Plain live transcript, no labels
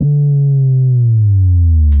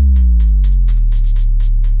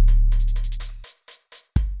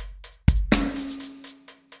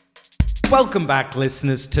Welcome back,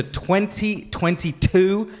 listeners, to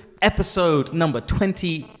 2022, episode number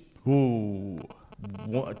 20. Ooh,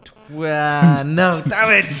 what? No,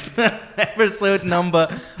 damn it. Episode number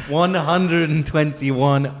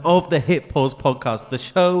 121 of the Hit Pause Podcast, the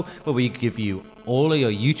show where we give you all of your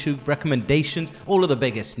YouTube recommendations, all of the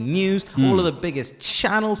biggest news, all of the biggest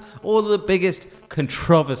channels, all of the biggest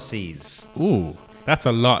controversies. Ooh, that's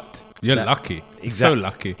a lot. You're lucky. So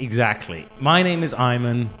lucky. Exactly. My name is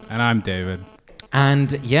Ayman. And I'm David.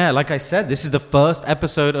 And yeah, like I said, this is the first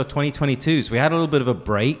episode of 2022. So we had a little bit of a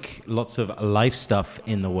break, lots of life stuff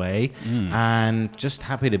in the way, and just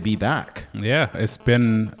happy to be back. Yeah,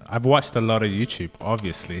 I've watched a lot of YouTube,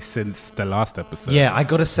 obviously, since the last episode. Yeah, I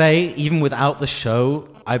gotta say, even without the show,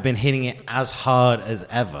 I've been hitting it as hard as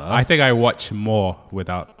ever. I think I watch more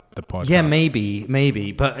without the podcast. Yeah,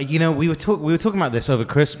 maybe. But, you know, we were talking about this over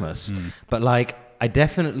Christmas, but like, I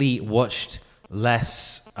definitely watched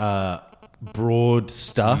less broad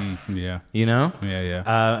stuff. You know? Yeah.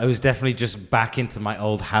 I was definitely just back into my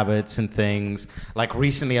old habits and things. Like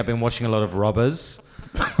recently I've been watching a lot of Robbers.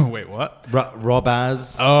 Wait, what?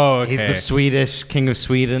 Robbaz. Oh, okay. He's the Swedish king of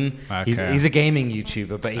Sweden. Okay. He's a gaming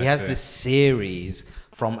YouTuber, but he has this series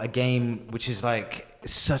from a game which is like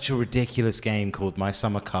such a ridiculous game called My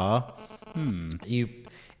Summer Car.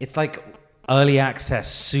 It's like early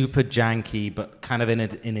access, super janky, but kind of in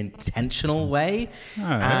an intentional way.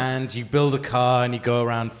 And you build a car and you go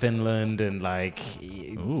around Finland and like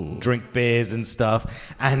drink beers and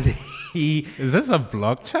stuff. And Is this a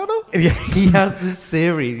vlog channel? he has this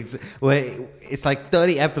series where it's like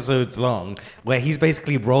 30 episodes long, where he's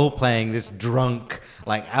basically role-playing this drunk,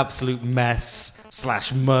 like absolute mess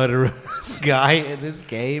 / murderous guy in this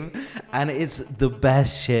game. And it's the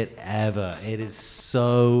best shit ever. It is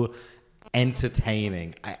so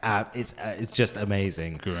entertaining. It's just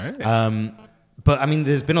amazing. Great. But I mean,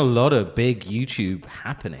 there's been a lot of big YouTube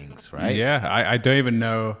happenings, right? Yeah, I don't even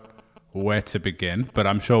know where to begin, but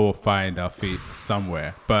I'm sure we'll find our feet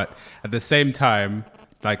somewhere. But at the same time,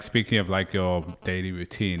 like speaking of like your daily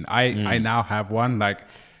routine, I now have one like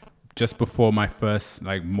just before my first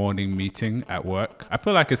like morning meeting at work. I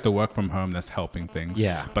feel like it's the work from home that's helping things.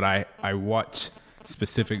 Yeah. But I watch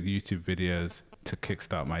specific YouTube videos to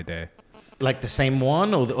kickstart my day. Like the same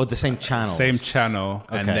one or the same channel? Same channel,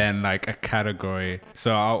 Okay. and then like a category.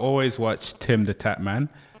 So I'll always watch Tim the Tap Man.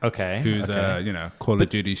 Okay. Who's a Call of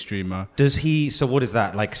Duty streamer. Does he? So what is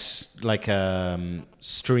that like?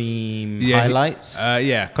 Stream highlights?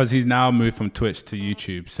 Because he's now moved from Twitch to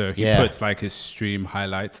YouTube, so he puts like his stream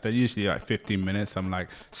highlights. They're usually like 15 minutes. I'm like,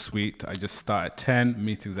 sweet. I just start at 10.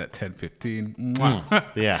 Meetings at 10:15.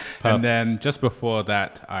 Yeah. Perfect. And then just before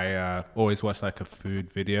that, I always watch like a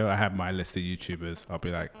food video. I have my list of YouTubers. I'll be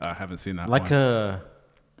like, I haven't seen that. Like one.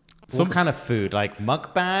 What kind of food? Like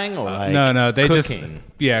mukbang or like no, they cooking?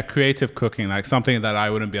 Creative cooking, like something that I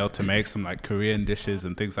wouldn't be able to make, some like Korean dishes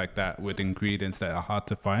and things like that with ingredients that are hard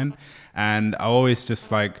to find. And I always just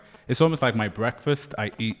like, it's almost like my breakfast.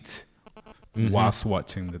 I eat whilst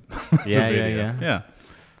watching the video. Yeah.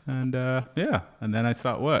 And and then I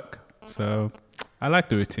start work. So I like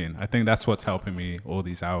the routine. I think that's what's helping me all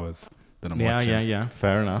these hours that I'm watching. Yeah.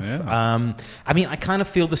 Fair enough. Yeah. I mean, I kind of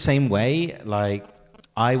feel the same way. Like,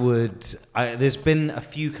 there's been a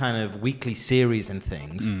few kind of weekly series and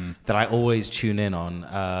things that I always tune in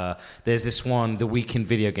on. There's this one, The Week in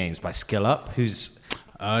Video Games by Skill Up, who's...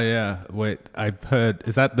 Oh, yeah. Wait, I've heard...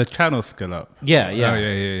 Is that the channel Skill Up? Yeah. Oh,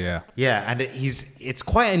 yeah. Yeah, and it's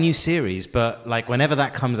quite a new series, but like whenever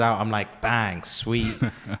that comes out, I'm like, bang, sweet.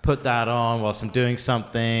 Put that on whilst I'm doing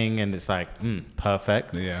something, and it's like,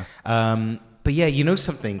 perfect. Yeah. But yeah, you know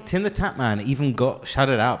something? Tim the Tap Man even got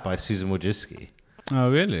shouted out by Susan Wojcicki. Oh,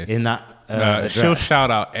 really? In that she'll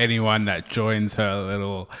shout out anyone that joins her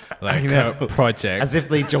little project. As if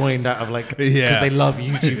they joined out of like, because they love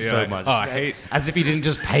YouTube so like, much. Oh, I hate... As if you didn't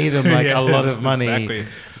just pay them like a lot of money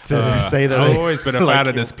to say that. I've always been a fan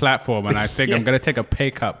of this platform, and I think I'm going to take a pay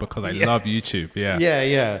cut because I love YouTube.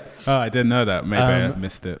 Yeah. Oh, I didn't know that. Maybe I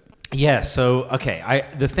missed it. Yeah, so, okay,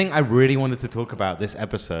 the thing I really wanted to talk about this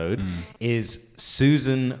episode is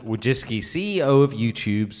Susan Wojcicki, CEO of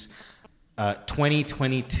YouTube's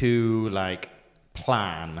 2022 like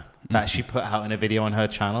plan that she put out in a video on her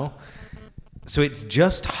channel. So it's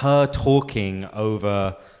just her talking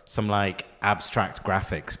over some like abstract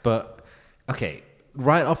graphics. But okay,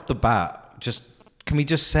 right off the bat, can we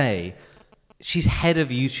just say she's head of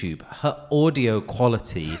YouTube. Her audio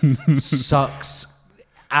quality sucks.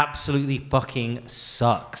 Absolutely fucking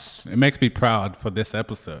sucks. It makes me proud for this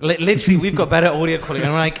episode. Literally, we've got better audio quality.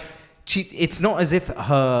 And I'm like, it's not as if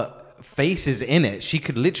her face is in it. She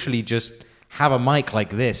could literally just have a mic like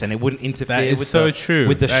this and it wouldn't interfere That is with so the, true.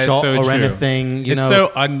 with the That is shot so or true. anything. You It's know,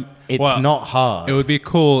 so it's not hard. It would be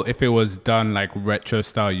cool if it was done like retro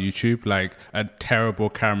style YouTube, like a terrible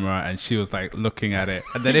camera, and she was like looking at it.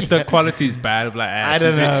 And then if the quality is bad, I'm like, I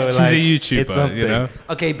don't know. She's like, a YouTuber, it's something. you know?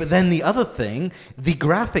 Okay, but then the other thing, the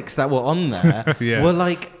graphics that were on there Yeah. were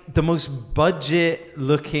like the most budget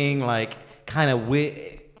looking, like kind of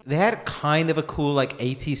weird. They had kind of a cool like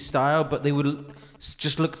 80s style, but they would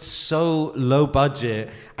just looked so low budget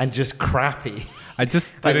and just crappy. I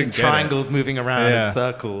just like didn't these get triangles moving around Yeah. in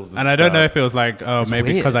circles. And I don't know if it was like, oh,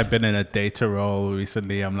 maybe because weird. I've been in a data role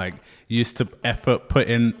recently, I'm like used to effort put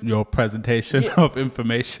in your presentation of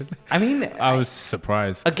information. I mean, I was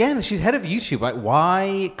surprised. again, she's head of YouTube. Like,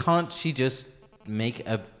 why can't she just make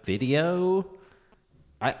a video?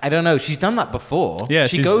 I don't know. She's done that before. Yeah,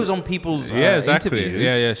 she she's- goes on people's Exactly. interviews.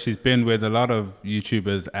 Yeah. She's been with a lot of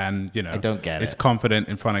YouTubers, and you know, I don't get is it. confident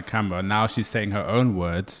in front of camera. Now she's saying her own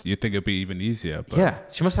words. You think it'd be even easier? But Yeah,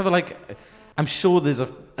 she must have I'm sure there's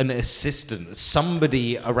an assistant,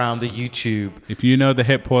 somebody around the YouTube. If you know the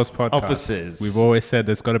Hip Pause podcast, Offices. we've always said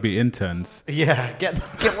there's got to be interns. Yeah, get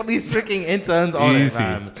one of these freaking interns on Easy, it,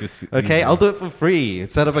 man. just Okay, easy. I'll do it for free.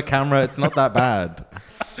 Set up a camera. It's not that bad.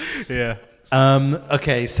 Yeah.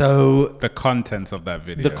 Okay, so The contents of that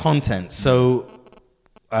video. the content. So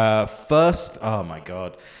first, oh my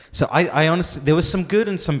god. So I honestly, there was some good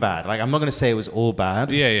and some bad. Like, I'm not going to say it was all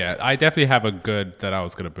bad. Yeah. I definitely have a good that I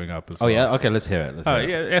was going to bring up as Oh well. yeah. Okay, let's hear it. Let's hear it.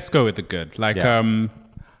 Yeah, let's go with the good. Like, Yeah.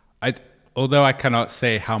 although I cannot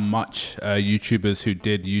say how much YouTubers who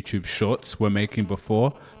did YouTube Shorts were making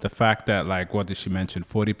before, the fact that, like, what did she mention?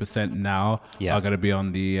 40% now Yeah. are going to be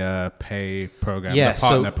on the pay program, Yeah, the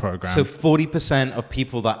partner program. So 40% of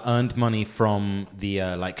people that earned money from the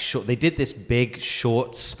short, they did this big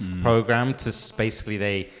shorts program to basically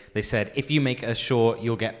they said if you make a short,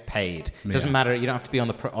 you'll get paid. Doesn't matter, you don't have to be on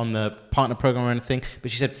the partner program or anything. But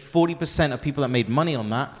she said 40% of people that made money on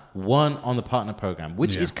that weren't on the partner program,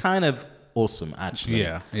 which is kind of awesome, actually.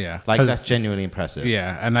 Yeah. Like, 'Cause- that's genuinely impressive.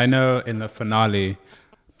 Yeah, and I know in the finale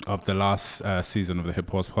of the last season of the Hip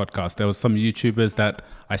Pause podcast, there was some YouTubers that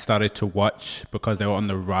I started to watch because they were on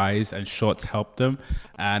the rise and shorts helped them.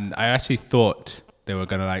 And I actually thought they were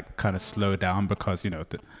going to like kind of slow down because, you know,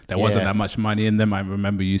 there wasn't Yeah. that much money in them. I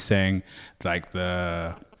remember you saying like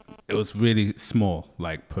it was really small,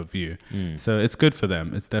 like per view. So it's good for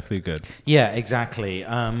them. It's definitely good. Yeah, exactly.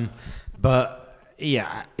 But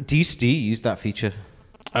yeah, do you use that feature?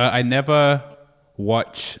 I never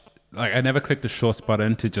watch, like I never click the shorts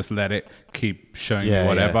button to just let it keep showing Yeah, me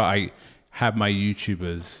whatever. yeah. I have my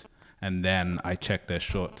YouTubers and then I check their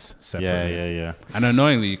shorts separately. Yeah. And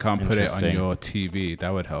annoyingly, you can't put it on Interesting. your TV.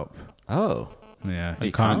 That would help. Oh. Yeah, Oh,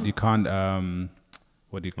 you can't.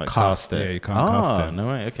 What do you Like cast it? Yeah, you can't cast it. No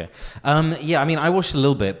way. Okay. Yeah, I mean, I watched a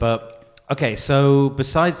little bit, but okay. So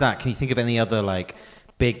besides that, can you think of any other like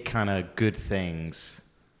big kind of good things?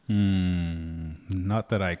 Not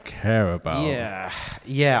that I care about.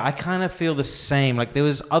 Yeah. I kind of feel the same. Like, there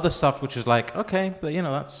was other stuff which was like, okay, but you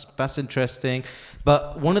know, that's interesting.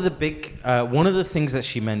 But one of the things that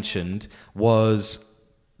she mentioned was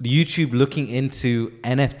YouTube looking into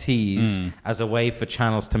NFTs as a way for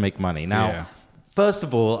channels to make money. Now, Yeah. first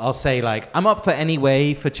of all, I'll say, like, I'm up for any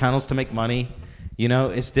way for channels to make money. You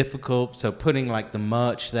know, it's difficult. So putting like the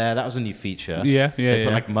merch there, that was a new feature. They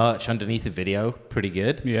put like merch underneath the video, pretty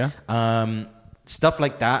good. Yeah. Stuff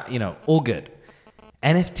like that, you know, all good.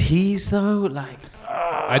 NFTs though, like,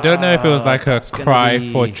 I don't know if it was like a gonna cry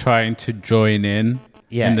be- for trying to join in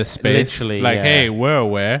Yeah, the space. literally, Like, yeah. hey, we're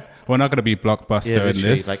aware. We're not going to be Blockbuster in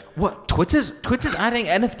literally, this. like, what? Twitter's adding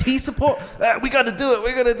NFT support? We got to do it.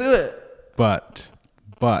 We got to do it. But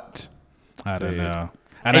I don't know.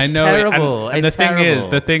 And It's I know terrible. and It's terrible.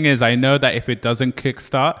 the thing is, I know that if it doesn't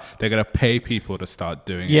kickstart, they're gonna pay people to start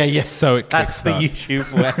doing it. Yeah. So it That's the kickstarts.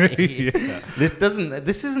 YouTube way. Yeah.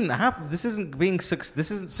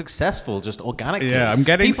 This isn't successful just organically. Yeah, I'm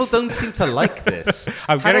getting people don't seem to like this.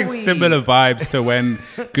 I'm How do getting we- similar vibes to when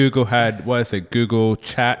Google had Google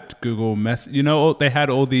Chat, Google Mess. You know, they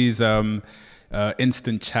had all these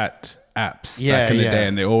instant chat apps back in the day,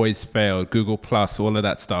 and they always failed. Google Plus, all of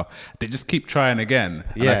that stuff. They just keep trying again.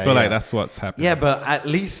 And I feel like that's what's happening. Yeah, but at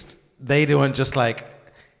least they don't just like,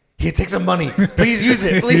 here, take some money. Please use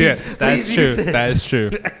it. Please, that's please true. use it. That is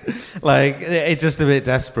true. Like, it's just a bit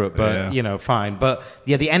desperate, but Yeah. you know, fine. But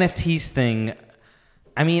yeah, the NFTs thing,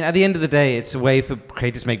 I mean, at the end of the day, it's a way for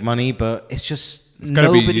creators to make money, but it's just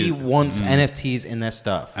gotta be nobody used. wants NFTs in their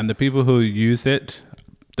stuff. And the people who use it,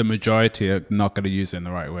 the majority are not going to use it in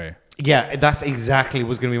the right way. Yeah, that's exactly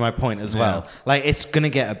was going to be my point as well. Like, it's going to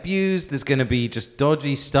get abused. There's going to be just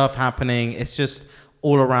dodgy stuff happening. It's just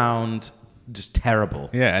all around just terrible.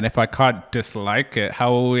 Yeah, and if I can't dislike it,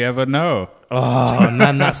 how will we ever know? Oh, and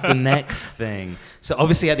then that's the next thing. So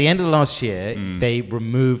obviously at the end of the last year, they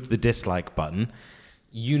removed the dislike button.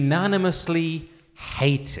 Unanimously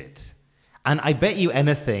hated. And I bet you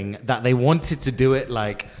anything that they wanted to do it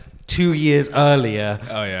like 2 years earlier.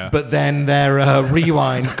 Oh, yeah. But then their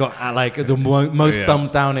rewind got like the most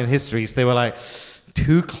thumbs down in history. So they were like,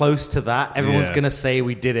 too close to that. Everyone's going to say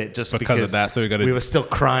we did it just because of that. So we were still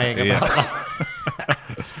crying about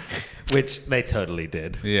that. Which they totally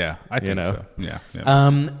did. Yeah, I think so. Yeah.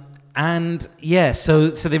 And yeah, so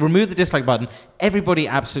they removed the dislike button. Everybody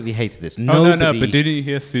absolutely hated this. No. But didn't you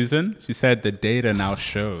hear Susan? She said the data now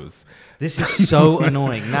shows. This is so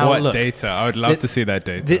annoying. Now, what look, data? I would love to see that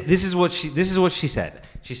data. This is what she said.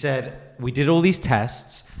 She said we did all these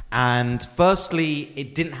tests, and firstly,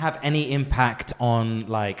 it didn't have any impact on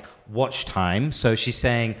like watch time. So she's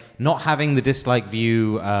saying not having the dislike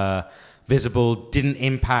view visible didn't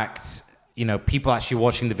impact people actually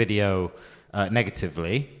watching the video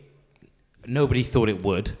negatively. Nobody thought it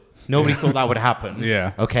would. Nobody thought that would happen.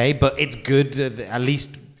 Yeah. Okay, but it's good at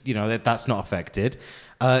least that's not affected.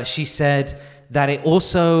 She said that it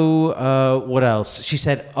also what else? She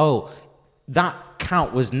said, that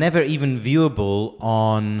count was never even viewable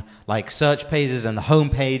on like search pages and the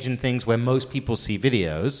homepage and things where most people see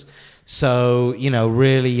videos. So,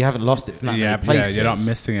 really, you haven't lost it from that many places. Yeah, you're not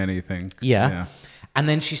missing anything. Yeah. And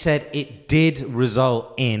then she said it did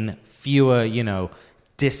result in fewer,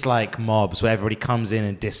 dislike mobs where everybody comes in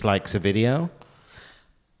and dislikes a video.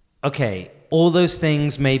 Okay, all those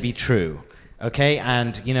things may be true. Okay,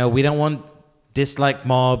 and, we don't want dislike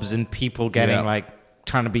mobs and people getting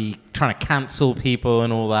trying to cancel people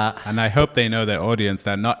and all that. And I hope they know their audience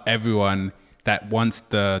that not everyone that wants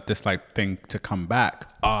the dislike thing to come back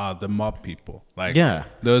are the mob people. Like,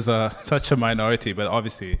 those are such a minority, but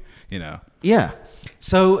obviously, Yeah.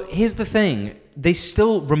 So here's the thing. They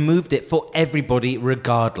still removed it for everybody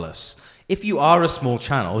regardless. If you are a small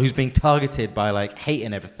channel who's being targeted by like hate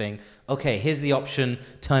and everything, okay, here's the option,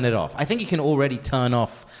 turn it off. I think you can already turn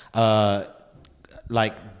off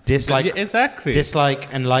dislike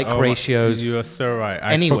and like ratios. You are so right.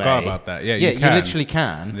 I forgot about that. Yeah, you literally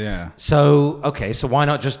can. Yeah. So why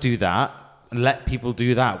not just do that? Let people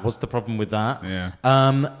do that. What's the problem with that?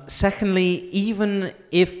 Yeah. Secondly, even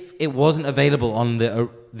if it wasn't available on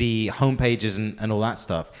the homepages and all that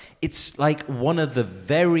stuff, it's like one of the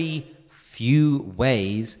very few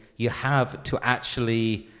ways you have to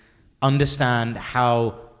actually understand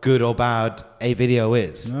how good or bad a video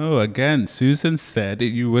is. No, again, Susan said that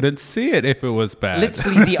you wouldn't see it if it was bad.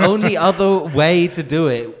 Literally, the only other way to do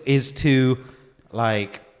it is to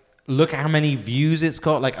look at how many views it's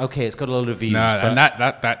got. Like, okay, it's got a lot of views. No, and that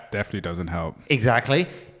definitely doesn't help. Exactly.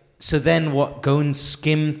 So then what? Go and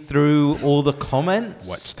skim through all the comments?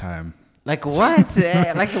 Watch time. Like what?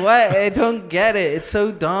 What? I don't get it. It's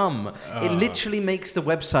so dumb. It literally makes the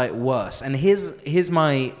website worse. And here's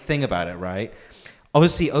my thing about it, right?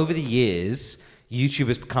 Obviously, over the years, YouTube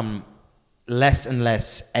has become less and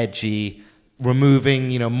less edgy,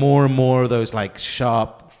 removing, more and more of those like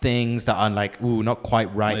sharp things that are like, not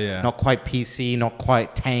quite right, not quite PC, not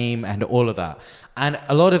quite tame, and all of that. And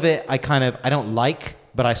a lot of it, I don't like,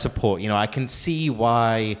 but I support. I can see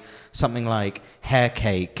why something like Hair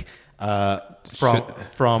Cake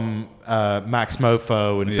from Max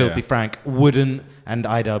Mofo and Filthy Frank wouldn't, and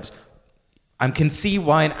iDubbbz, I can see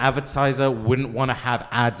why an advertiser wouldn't want to have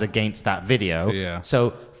ads against that video. Yeah.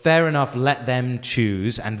 So fair enough, let them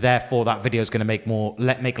choose, and therefore that video is going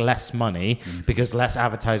to make less money because less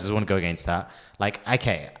advertisers want to go against that. Like,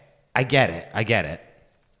 okay, I get it.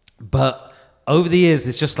 But over the years,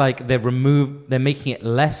 it's just like they're making it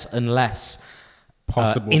less and less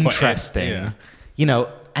possible, interesting.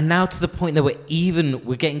 And now to the point that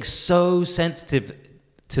we're getting so sensitive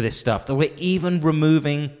to this stuff that we're even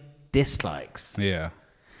removing dislikes. Yeah.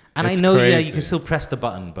 And it's I know, crazy. you can still press the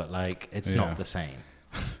button, but it's not the same.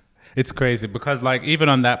 It's crazy because even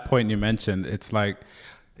on that point you mentioned, it's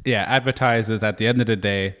advertisers at the end of the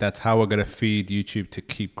day, that's how we're going to feed YouTube to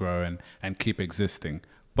keep growing and keep existing.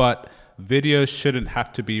 But videos shouldn't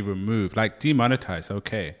have to be removed, demonetized.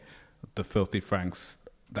 Okay. The Filthy Franks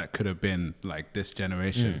that could have been this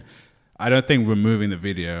generation. I don't think removing the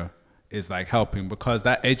video is helping because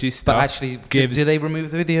that edgy stuff. But actually, do they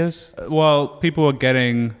remove the videos? Well, people are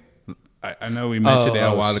getting. I know we mentioned it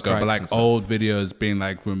a while ago, but old videos being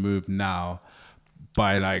removed now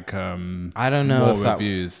by I don't know more if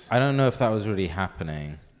reviews. I don't know if that was really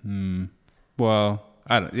happening. Well,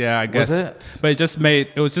 I guess. Was it? But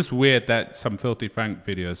it was just weird that some Filthy Frank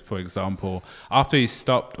videos, for example, after he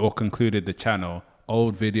stopped or concluded the channel,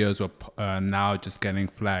 old videos were now just getting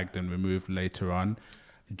flagged and removed later on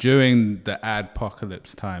during the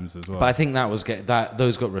adpocalypse times as well. But I think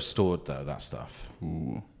those got restored though, that stuff.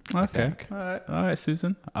 Ooh. Okay. All right,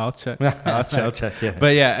 Susan. I'll check. I'll check. Yeah.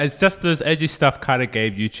 But yeah, it's just those edgy stuff kind of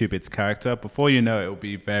gave YouTube its character. Before you know it will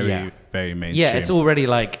be very, very mainstream. Yeah, it's already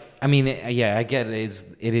like, I mean, I get it.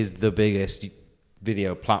 It is the biggest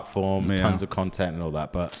video platform, tons of content and all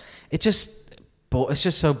that, but it's just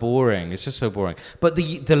so boring. It's just so boring. But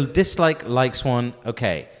the likes one,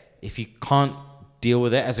 okay, if you can't deal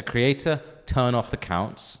with it as a creator, turn off the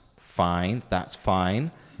counts. Fine, that's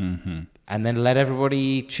fine. Mm-hmm. And then let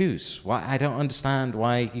everybody choose. Why? I don't understand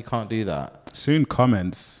why you can't do that. Soon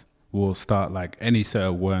comments will start, like any sort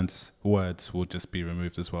of words will just be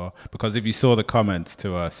removed as well. Because if you saw the comments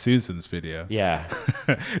to Susan's video,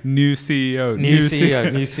 new CEO.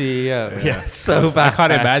 Yeah, it's so bad. I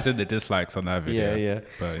can't imagine the dislikes on that video. Yeah.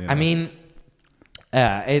 But, you know. I mean,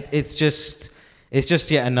 it's just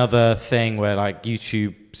yet another thing where like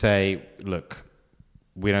YouTube say, look,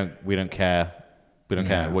 we don't care. We don't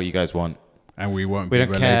care what you guys want. And we won't be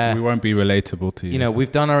relatable to you. You know,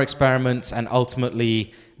 we've done our experiments, and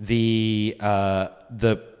ultimately the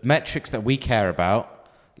metrics that we care about,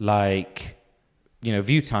 like, you know,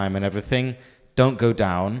 view time and everything, don't go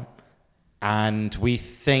down. And we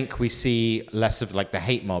think we see less of like the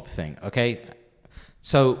hate mob thing, okay?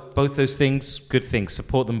 So both those things, good things,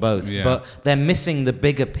 support them both. Yeah. But they're missing the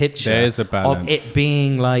bigger picture. There is a balance. Of it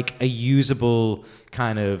being like a usable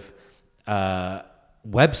kind of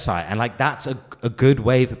website, and like that's a good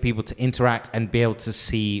way for people to interact and be able to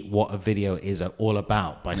see what a video is all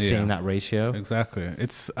about by seeing that ratio. Exactly.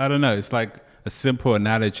 I don't know, it's like a simple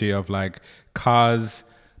analogy of like cars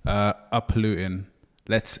are polluting,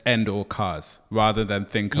 let's end all cars, rather than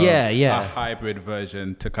think of a hybrid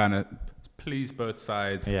version to kind of please both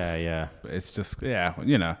sides. It's just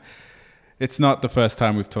you know, it's not the first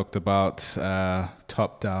time we've talked about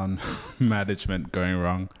top-down management going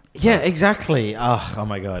wrong. Yeah, exactly. Oh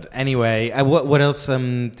my God. Anyway, what else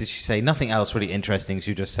did she say? Nothing else really interesting.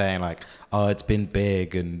 She was just saying like, oh, it's been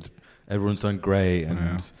big and everyone's done great.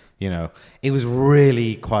 And, you know, it was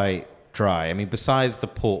really quite dry. I mean, besides the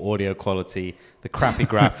poor audio quality, the crappy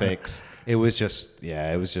graphics, it was just.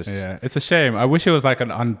 Yeah, it's a shame. I wish it was like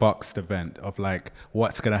an unboxed event of like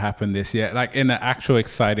what's going to happen this year, like in an actual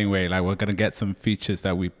exciting way. Like we're going to get some features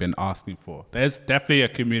that we've been asking for. There's definitely a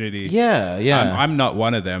community. Yeah. I'm not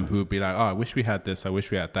one of them who would be like, oh, I wish we had this, I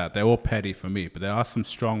wish we had that. They're all petty for me, but there are some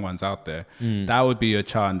strong ones out there. That would be your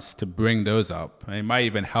chance to bring those up. And it might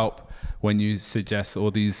even help when you suggest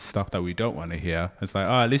all these stuff that we don't want to hear. It's like,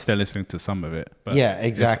 oh, at least they're listening to some of it. But yeah,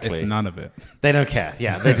 exactly. It's none of it. They don't care.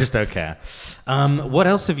 Yeah, they just don't care. What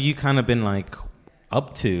else have you kind of been like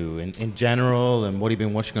up to in general, and what have you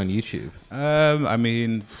been watching on YouTube? I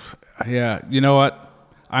mean, yeah, you know what?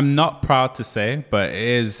 I'm not proud to say, but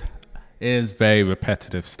it is very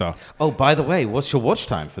repetitive stuff. Oh, by the way, what's your watch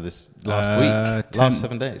time for this last week? Last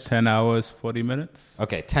 7 days? 10 hours, 40 minutes.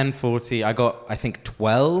 Okay, 10:40. I got, I think,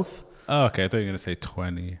 12. Oh, okay. I thought you were going to say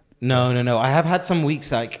 20. No. I have had some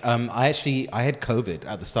weeks like, I had COVID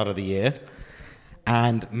at the start of the year.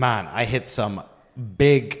 And man, I hit some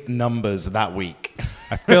big numbers that week.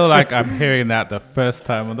 I feel like I'm hearing that the first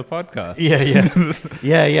time on the podcast.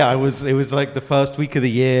 Yeah. It was like the first week of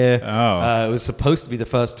the year. Oh. It was supposed to be the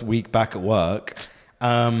first week back at work.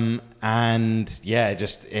 And yeah,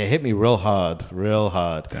 it hit me real hard.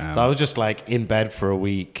 Damn. So I was just like in bed for a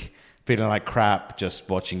week, feeling like crap, just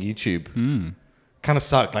watching YouTube. Kind of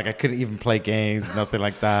sucked. Like I couldn't even play games, nothing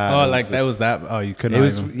like that. Oh, like that was that. Oh, you couldn't. It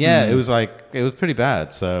was it was like it was pretty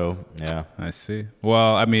bad. So yeah, I see.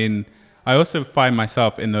 Well, I mean, I also find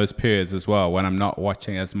myself in those periods as well when I'm not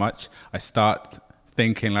watching as much. I start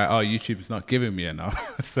thinking like, oh, YouTube is not giving me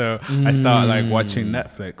enough, so I start like watching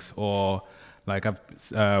Netflix or. Like I've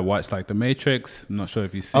watched like The Matrix. I'm not sure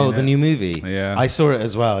if you've seen it. Oh, the new movie. Yeah. I saw it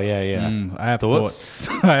as well. Yeah. I have thoughts.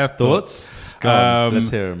 I have thoughts. Go on, let's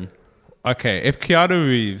hear them. Okay, if Keanu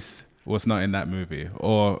Reeves was not in that movie,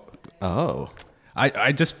 or... Oh.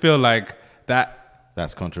 I just feel like that...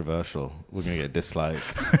 That's controversial. We're going to get disliked.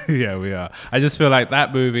 Yeah, we are. I just feel like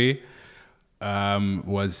that movie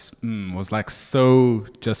was like so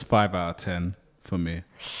just 5 out of 10 for me.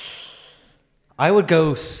 I would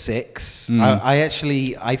go 6.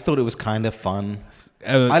 I thought it was kind of fun.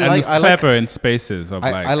 It was clever in spaces.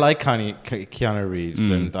 I like Keanu Reeves,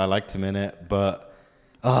 and I liked him in it. But,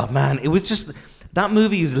 oh man, it was just... That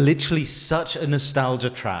movie is literally such a nostalgia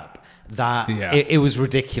trap that Yeah. it was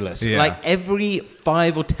ridiculous. Yeah. Like every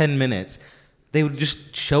 5 or 10 minutes, they would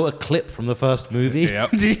just show a clip from the first movie.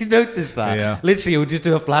 Yep. Did you notice that? Yeah. Literally, it would just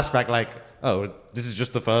do a flashback like, oh, this is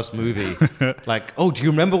just the first movie. Like, oh, do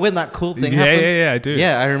you remember when that cool thing happened? Yeah, I do.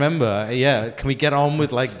 Yeah, I remember. Yeah, can we get on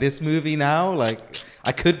with like this movie now? Like,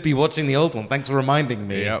 I could be watching the old one. Thanks for reminding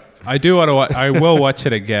me. Yep. I do want to. I will watch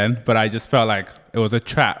it again, but I just felt like it was a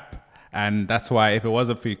trap, and that's why if it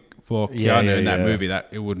wasn't for Keanu in that movie, that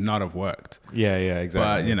it would not have worked. Yeah,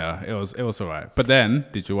 exactly. But you know, it was all right. But then,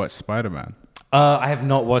 did you watch Spider-Man? I have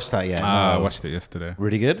not watched that yet. I No. watched it yesterday.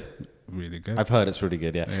 Really good? Really good. I've heard it's really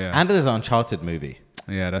good, yeah. Yeah. And there's an Uncharted movie.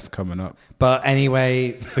 Yeah, that's coming up. But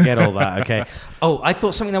anyway, forget all that, okay? Oh, I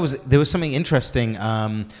thought there was something interesting.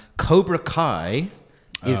 Cobra Kai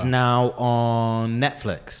is now on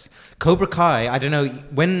Netflix. Cobra Kai, I don't know,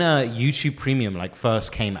 when YouTube Premium like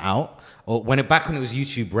first came out, or when it was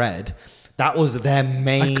YouTube Red, that was their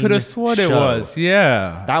main I could have sworn it show. was.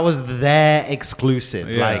 Yeah. That was their exclusive.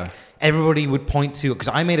 Yeah. Like everybody would point to, because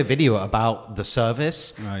I made a video about the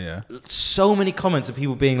service. Oh yeah. So many comments of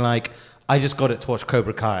people being like, I just got it to watch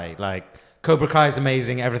Cobra Kai. Like, Cobra Kai is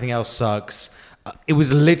amazing. Everything else sucks. It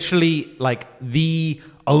was literally like the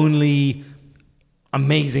only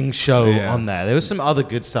amazing show on there. There was some other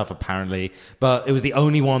good stuff apparently, but it was the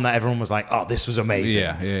only one that everyone was like, oh, this was amazing.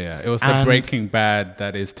 Yeah. It was the Breaking Bad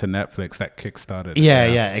that is to Netflix that kickstarted it.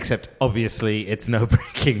 Yeah, except obviously it's no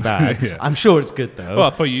Breaking Bad. Yeah. I'm sure it's good though.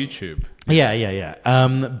 Well, for YouTube. Yeah.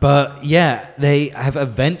 But yeah, they have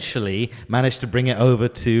eventually managed to bring it over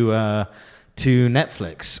to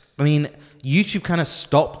Netflix. I mean, YouTube kind of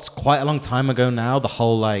stopped quite a long time ago now, the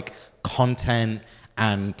whole like content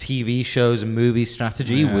and TV shows and movie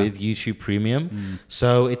strategy with YouTube Premium.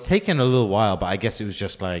 So it's taken a little while, but I guess it was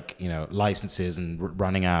just like, you know, licenses and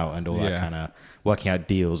running out and all that kind of working out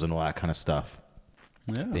deals and all that kind of stuff.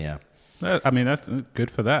 Yeah. I mean, that's good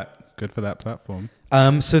for that. Good for that platform.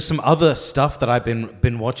 So some other stuff that I've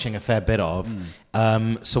been watching a fair bit of.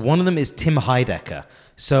 So one of them is Tim Heidecker.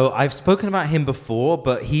 So I've spoken about him before,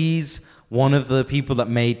 but he's one of the people that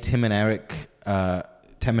made Tim and Eric's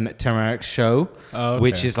show,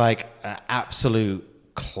 which is like an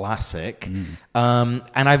absolute classic. And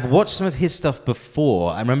I've watched some of his stuff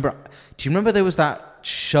before. Do you remember there was that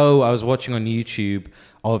show I was watching on YouTube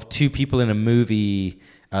of two people in a movie,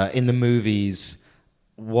 in the movies,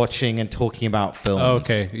 watching and talking about films. Oh,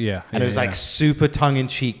 okay, yeah. And it was like super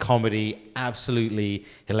tongue-in-cheek comedy, absolutely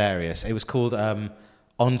hilarious. It was called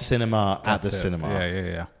On Cinema at the Cinema.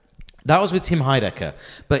 Yeah. That was with Tim Heidecker.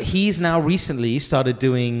 But he's now recently started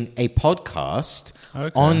doing a podcast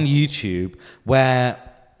on YouTube where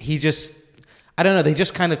he just, I don't know, they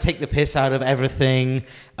just kind of take the piss out of everything.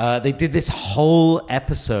 They did this whole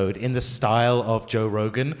episode in the style of Joe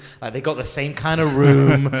Rogan. Like they got the same kind of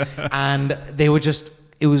room and they were just,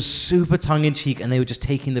 it was super tongue-in-cheek and they were just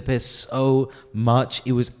taking the piss so much.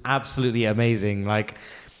 It was absolutely amazing. Like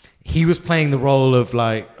he was playing the role of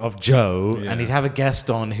Joe and he'd have a guest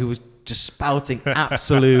on who was just spouting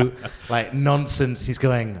absolute like nonsense. He's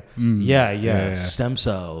going, stem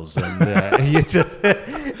cells, and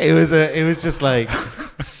it was just like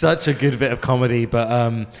such a good bit of comedy.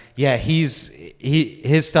 But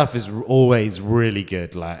his stuff is always really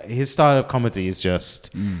good. Like his style of comedy is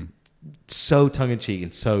just so tongue in cheek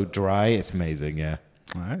and so dry. It's amazing. Yeah.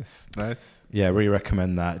 Nice. Yeah, really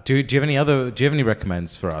recommend that. Do you have any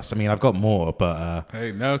recommends for us? I mean, I've got more, but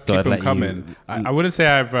hey, no, keep them coming. I wouldn't say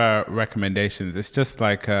I have recommendations. It's just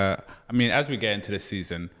like I mean, as we get into the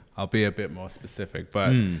season, I'll be a bit more specific.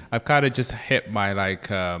 But I've kind of just hit my like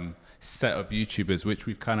set of YouTubers, which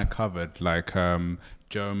we've kind of covered, like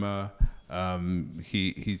Joma.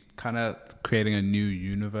 He's kind of creating a new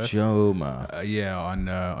universe. Joma.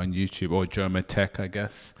 On YouTube, or Joma Tech, I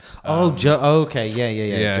guess. Okay,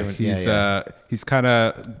 yeah. He's kind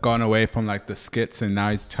of gone away from like the skits, and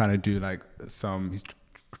now he's trying to do like he's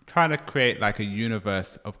trying to create like a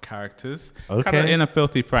universe of characters, kind of in a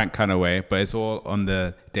Filthy Frank kind of way, but it's all on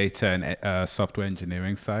the data and software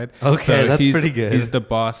engineering side. Okay, so that's pretty good. He's the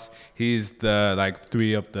boss. He's the like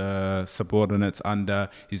three of the subordinates under.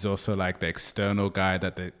 He's also like the external guy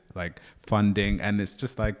that they like funding, and it's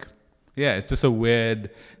just like, yeah, it's just a weird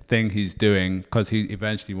thing he's doing because he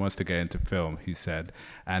eventually wants to get into film, he said,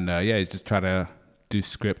 and he's just trying to do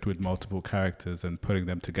script with multiple characters and putting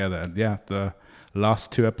them together, and the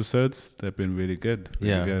last 2 episodes, they've been really good.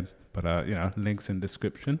 Really good. But, links in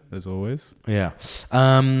description, as always. Yeah.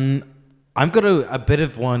 I've got a bit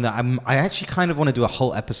of one that I actually kind of want to do a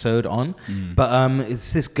whole episode on. But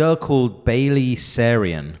it's this girl called Bailey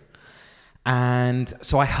Sarian. And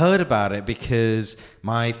so I heard about it because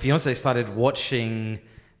my fiance started watching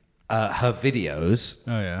her videos.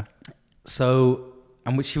 Oh yeah. So,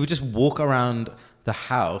 and which she would just walk around the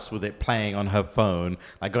house with it playing on her phone,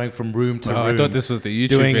 like going from room to room. I thought this was the YouTube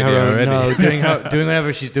doing video her own, already. No, doing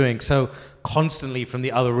whatever she's doing. So constantly from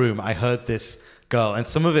the other room, I heard this girl, and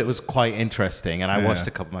some of it was quite interesting, and I watched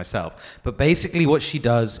a couple myself. But basically, what she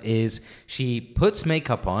does is she puts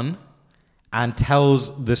makeup on and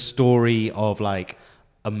tells the story of like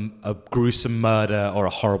a gruesome murder or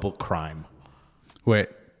a horrible crime. Wait,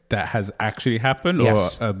 that has actually happened,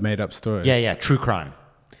 Yes. or a made-up story? Yeah, true crime.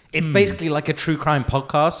 It's basically like a true crime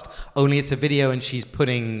podcast, only it's a video and she's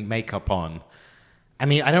putting makeup on. I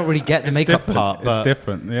mean, I don't really get the makeup part, but it's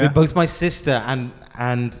different. Yeah. both my sister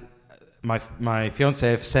and my fiance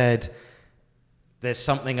have said there's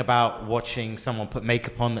something about watching someone put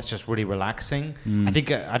makeup on that's just really relaxing. I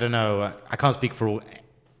think I don't know. I can't speak for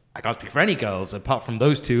any girls apart from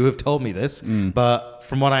those two who have told me this. But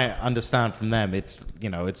from what I understand from them, it's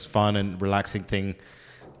it's fun and relaxing thing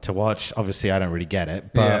to watch. Obviously, I don't really get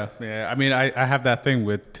it. But yeah. I mean, I have that thing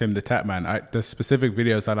with Tim the Tatman. The specific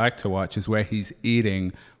videos I like to watch is where he's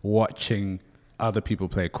eating, watching other people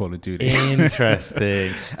play Call of Duty.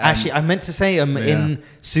 Interesting. Actually, I meant to say in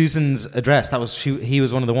Susan's address, he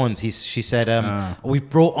was one of the ones. She said, we've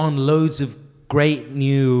brought on loads of great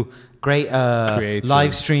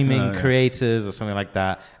live streaming creators or something like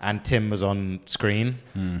that, and Tim was on screen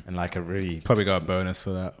and like a really Probably got a bonus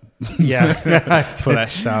for that. Yeah. For that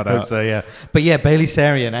shout out. So yeah, but yeah, Bailey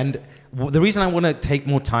Sarian, and the reason I want to take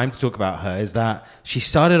more time to talk about her is that she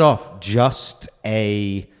started off just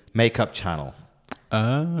a makeup channel,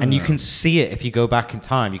 and you can see it if you go back in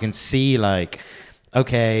time. You can see like,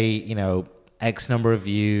 okay, X number of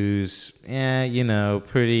views,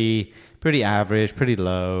 pretty average, pretty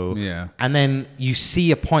low. Yeah. And then you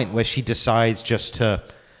see a point where she decides just to,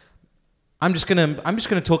 I'm just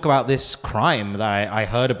gonna talk about this crime that I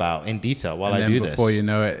heard about in detail while I do this. Before you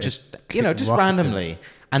know it, just randomly,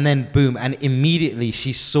 and then boom, and immediately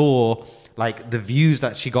she saw like the views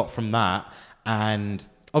that she got from that, and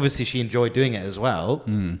obviously she enjoyed doing it as well.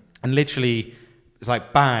 And literally, it's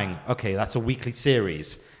like bang, okay, that's a weekly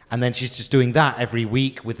series. And then she's just doing that every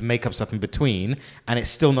week with makeup stuff in between, and it's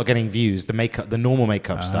still not getting views. The normal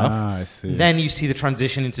makeup stuff. I see. Then you see the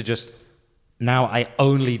transition into just now I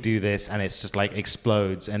only do this, and it's just like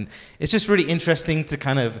explodes, and it's just really interesting to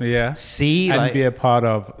kind of see and like, be a part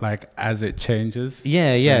of like as it changes.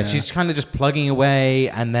 Yeah. She's kind of just plugging away,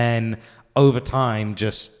 and then over time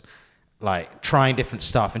just like trying different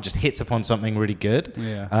stuff and just hits upon something really good.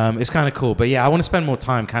 Yeah. It's kind of cool. But yeah, I want to spend more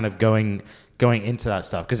time kind of going into that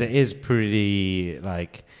stuff because it is pretty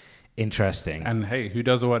like interesting. And hey, who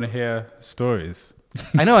doesn't want to hear stories?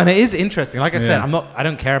 I know, and it is interesting. Like I said, I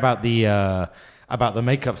don't care about the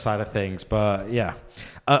makeup side of things, but yeah.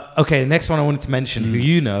 Okay, the next one I wanted to mention,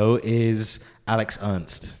 who is Alex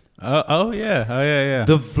Ernst. Oh yeah.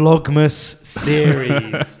 The Vlogmas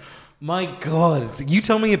series. My God, you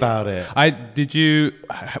tell me about it.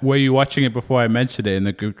 Were you watching it before I mentioned it in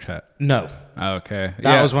the group chat? No. Oh, okay.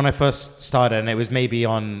 That was when I first started, and it was maybe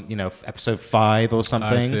on, episode 5 or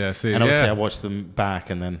something. I see. And obviously I watched them back,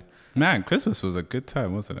 and then... Man, Christmas was a good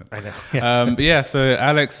time, wasn't it? I know. Yeah. But yeah, so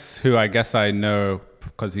Alex, who I guess I know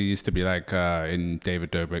because he used to be like in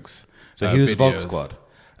David Dobrik's So he was videos. Vlog Squad?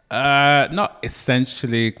 Not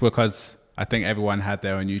essentially, because I think everyone had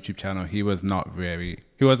their own YouTube channel. He wasn't very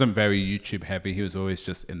YouTube heavy. He was always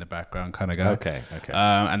just in the background kind of guy. Okay.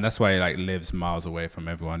 And that's why he like lives miles away from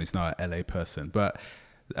everyone. He's not an LA person, but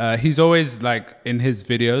he's always like in his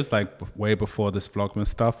videos, like way before this Vlogmas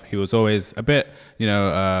stuff, he was always a bit,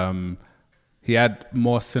 he had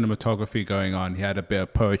more cinematography going on. He had a bit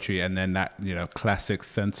of poetry, and then that, classic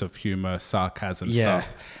sense of humor, sarcasm stuff.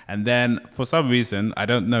 And then for some reason, I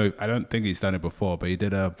don't think he's done it before, but he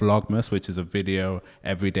did a Vlogmas, which is a video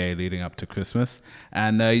every day leading up to Christmas.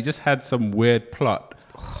 And he just had some weird plot.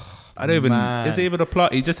 Is it even a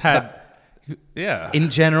plot? He just had...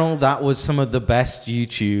 In general, that was some of the best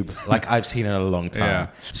YouTube I've seen in a long time. Yeah.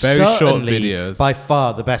 Very short videos. By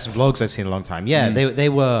far the best vlogs I've seen in a long time. Yeah, they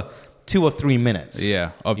were 2 or 3 minutes.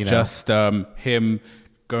 Yeah, of just him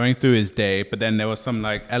going through his day, but then there was some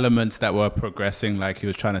like elements that were progressing, like he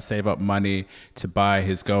was trying to save up money to buy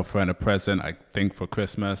his girlfriend a present, I think for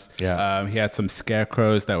Christmas. Yeah. He had some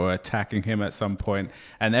scarecrows that were attacking him at some point,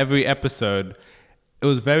 and every episode, it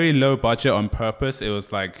was very low budget on purpose. It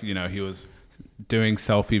was like, he was doing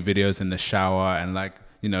selfie videos in the shower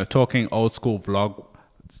and talking old school vlog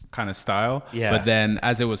kind of style. Yeah. But then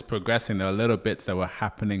as it was progressing, there were little bits that were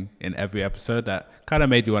happening in every episode that kind of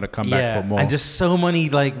made you want to come back for more. And just so many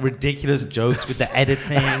ridiculous jokes with the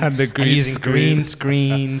editing and the using green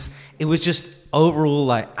screens. It was just overall,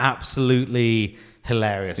 like, absolutely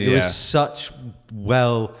hilarious. It was such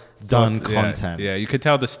well done content. Yeah, you could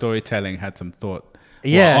tell the storytelling had some thought.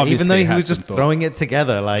 Yeah, even though he was just throwing it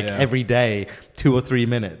together like every day, 2 or 3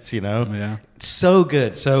 minutes, you know? Yeah. So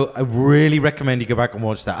good. So I really recommend you go back and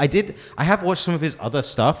watch that. I have watched some of his other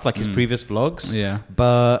stuff, like his previous vlogs. Yeah.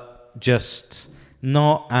 But just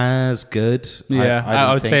not as good. Yeah,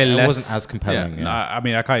 I would say less. It wasn't as compelling. Yeah. I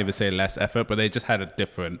mean, I can't even say less effort, but they just had a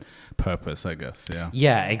different purpose, I guess. Yeah.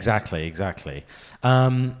 Yeah, exactly.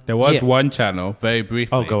 There was one channel, very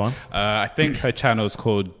briefly. Oh, go on. I think her channel is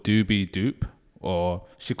called Doobie Doop, or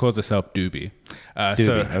she calls herself Doobie.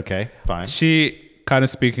 Doobie, okay, fine. She kind of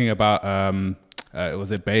speaking about,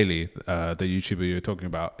 was it Bailey, the YouTuber you were talking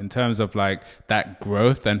about, in terms of like that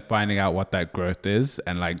growth and finding out what that growth is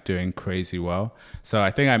and like doing crazy well. So I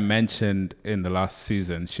think I mentioned in the last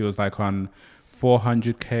season, she was like on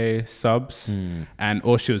 400K subs and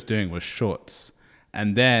all she was doing was shorts.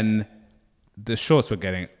 And then the shorts were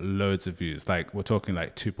getting loads of views. Like we're talking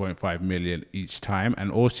like 2.5 million each time.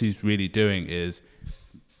 And all she's really doing is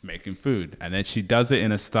making food. And then she does it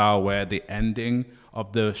in a style where the ending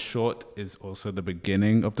of the short is also the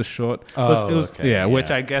beginning of the short.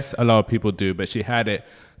 Which I guess a lot of people do, but she had it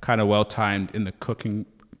kind of well timed in the cooking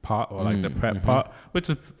part or like the prep part, which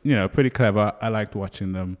is, you know, pretty clever. I liked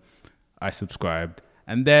watching them. I subscribed.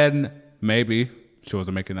 And then maybe she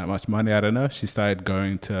wasn't making that much money. I don't know. She started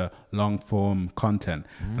going to long form content.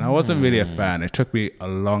 And I wasn't really a fan. It took me a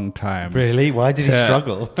long time. Really? Why did he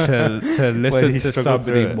struggle? To listen to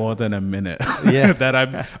somebody more than a minute that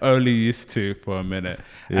I'm only used to for a minute.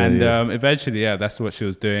 Eventually, that's what she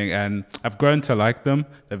was doing. And I've grown to like them.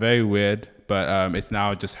 They're very weird, but it's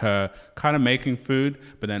now just her kind of making food,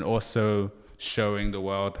 but then also showing the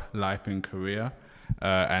world life in Korea.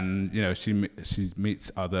 And you know she meets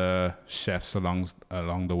other chefs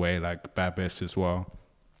along the way, like Babish as well.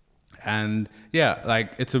 And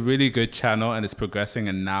like it's a really good channel and it's progressing.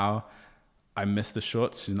 And now I miss the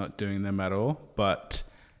shorts. She's not doing them at all, but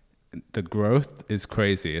the growth is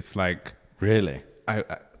crazy. It's like really. I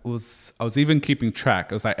was even keeping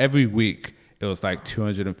track. It was like every week it was like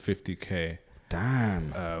 250K.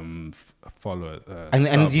 Damn. Followers.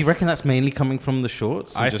 And do you reckon that's mainly coming from the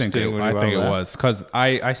shorts? I think it was because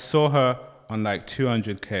I saw her on like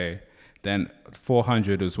 200K, then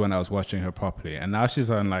 400 was when I was watching her properly, and now she's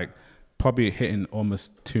on like probably hitting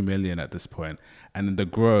almost 2 million at this point, and then the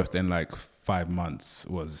growth in like 5 months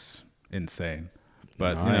was insane.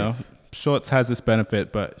 But you know, shorts has its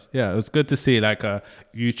benefit. But yeah, it was good to see like a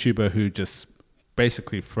YouTuber who just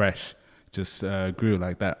basically fresh. Just grew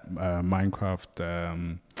like that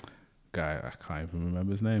Minecraft guy. I can't even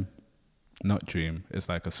remember his name. Not Dream. It's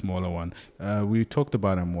like a smaller one. We talked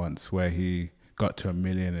about him once where he got to 1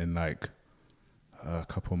 million in like a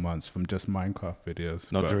couple months from just Minecraft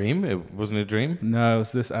videos. Not Dream? It wasn't a Dream? No, it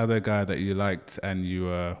was this other guy that you liked and you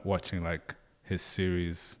were watching like his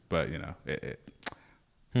series. But you know,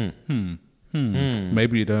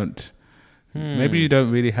 maybe you don't. Maybe you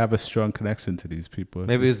don't really have a strong connection to these people.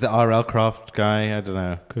 Maybe it was the RL Craft guy. I don't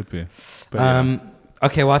know. Could be. But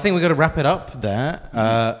okay, well, I think we've got to wrap it up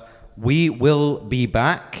there. We will be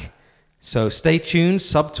back. So stay tuned.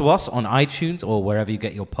 Sub to us on iTunes or wherever you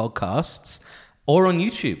get your podcasts or on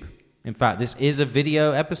YouTube. In fact, this is a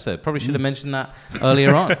video episode. Probably should have mentioned that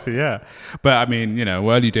earlier on. Yeah. But I mean, you know,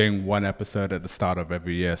 we're only doing one episode at the start of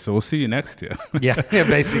every year. So we'll see you next year. yeah,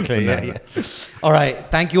 basically. Yeah. All right.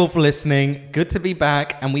 Thank you all for listening. Good to be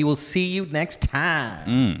back. And we will see you next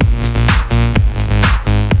time.